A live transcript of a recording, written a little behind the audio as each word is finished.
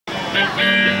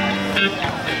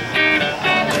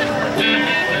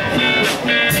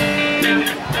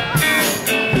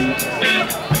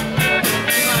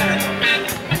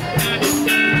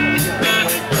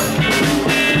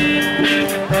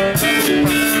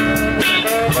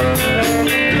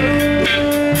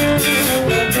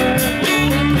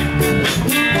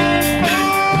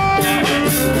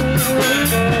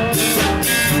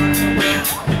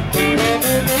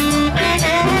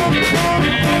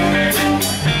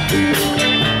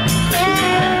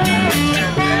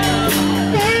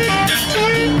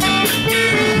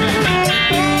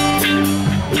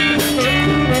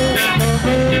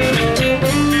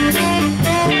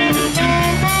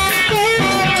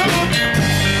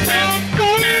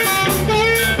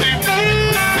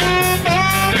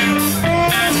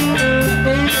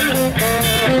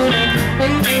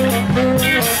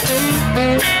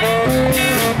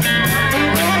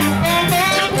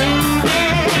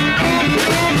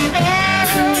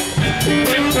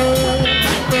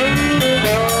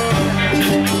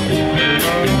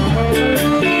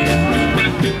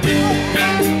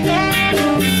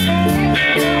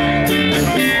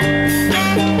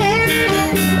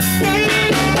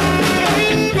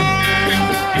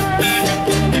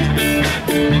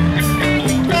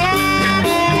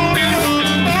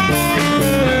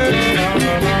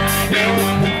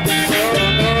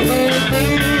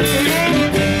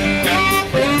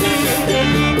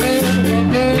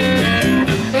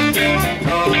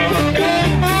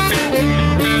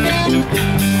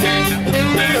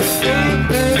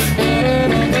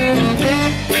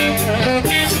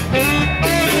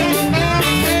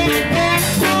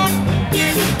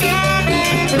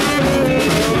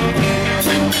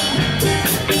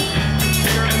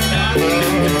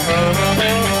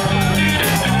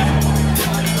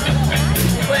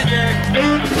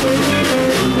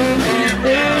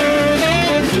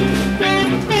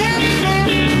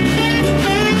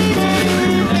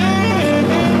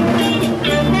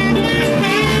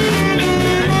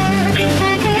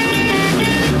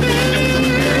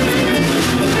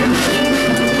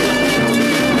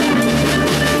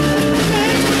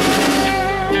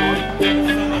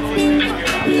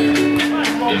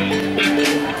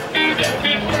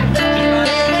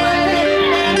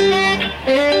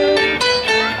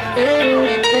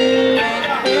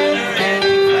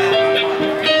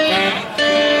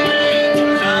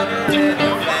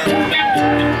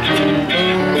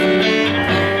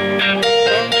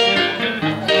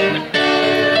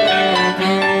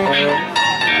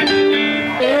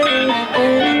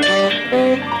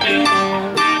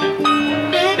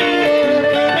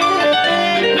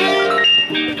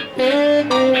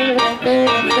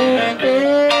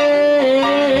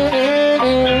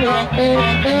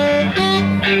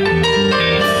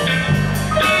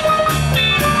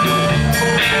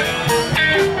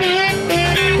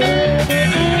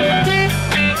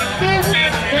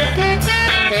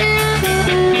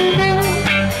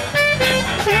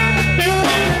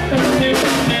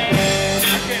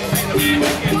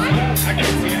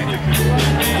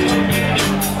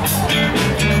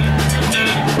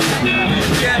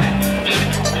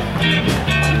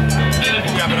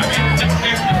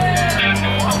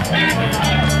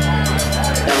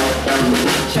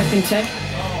Check.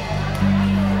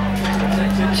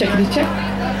 Checkity check.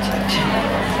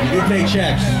 You take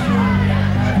checks.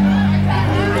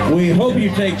 We hope you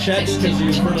take checks because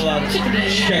you've heard a lot of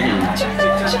checking.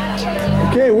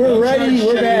 Okay, we're ready.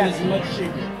 We're back.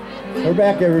 We're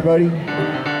back, everybody.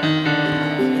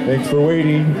 Thanks for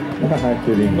waiting. I'm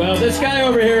kidding. Well, this guy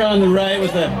over here on the right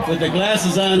with the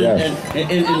glasses on Yes.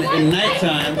 in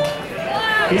nighttime.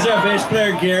 He's our bass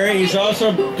player, Gary. He's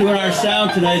also doing our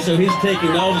sound tonight, so he's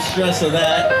taking all the stress of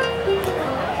that.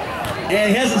 And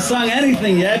he hasn't sung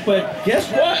anything yet, but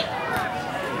guess what?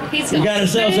 We got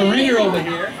ourselves a ringer over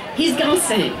here. He's gonna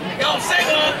sing. Go sing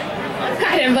on!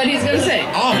 Got him, but he's gonna sing.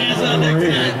 All hands on deck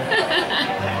tonight.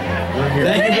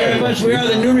 Thank you very much. We are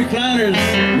the New Recliners,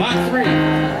 Mach 3.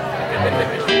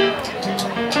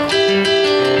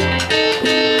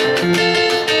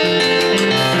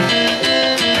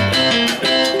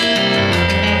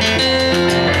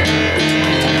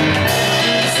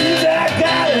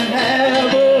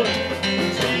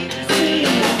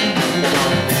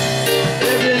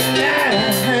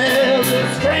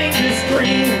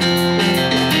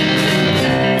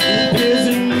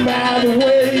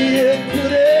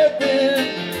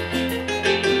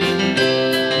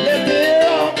 Left there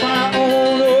on my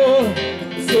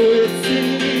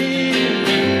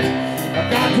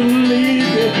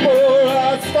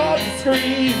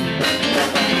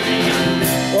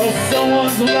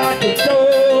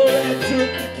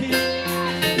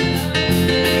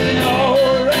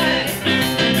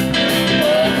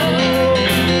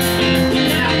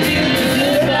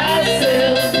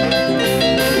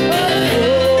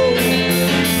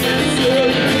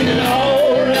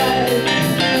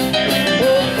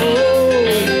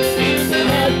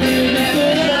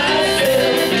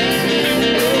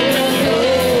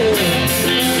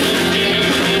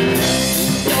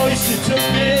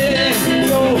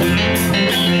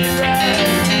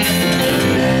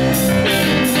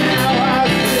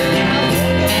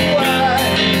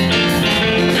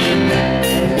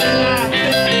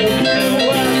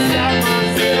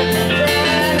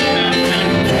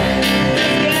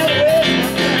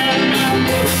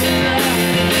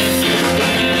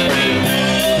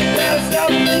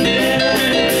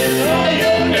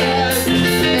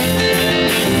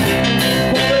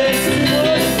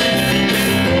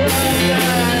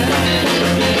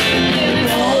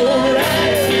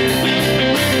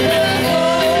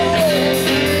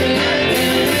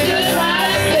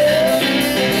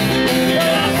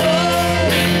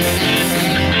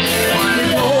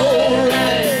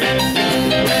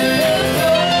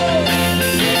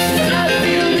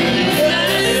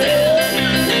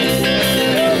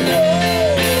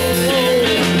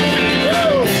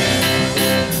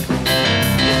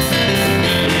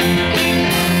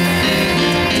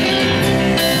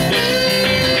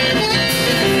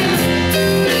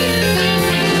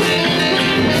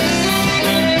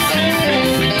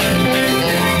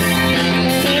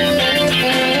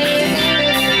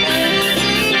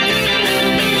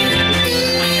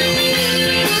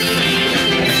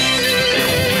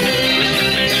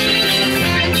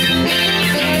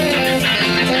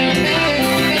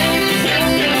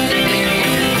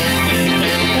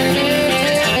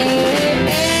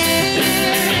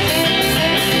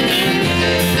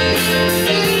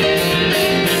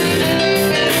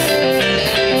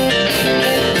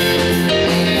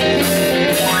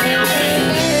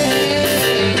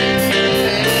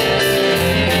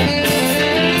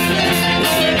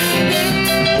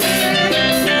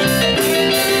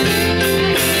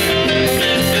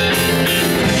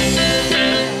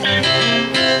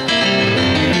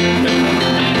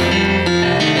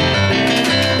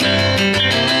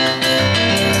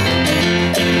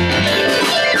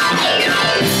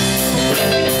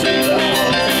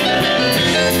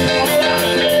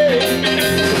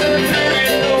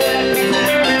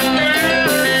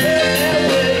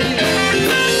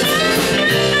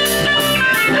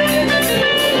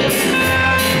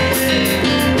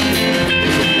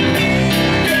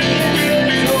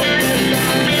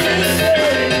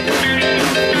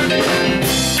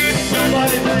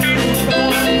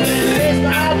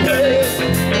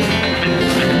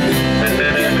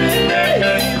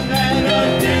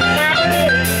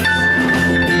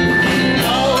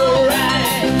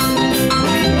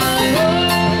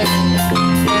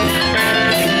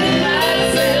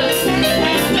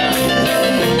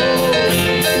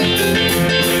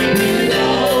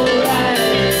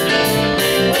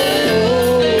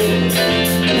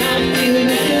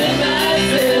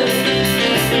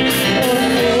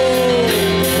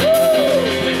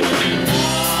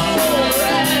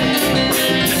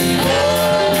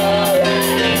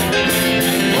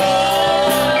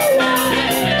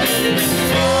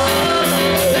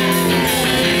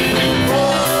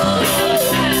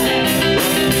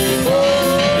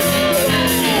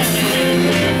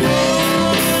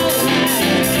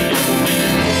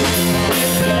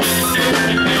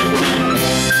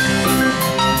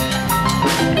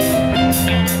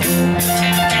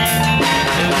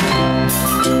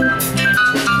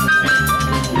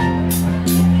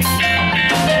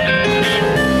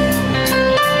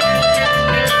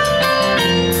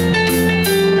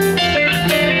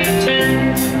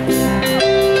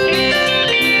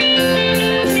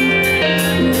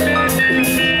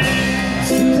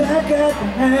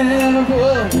have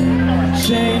a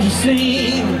change of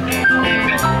scene.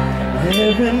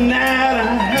 Every night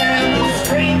I have the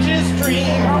strangest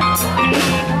dream.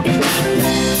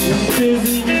 I'm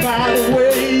busy by the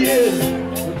way it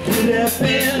could have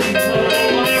been.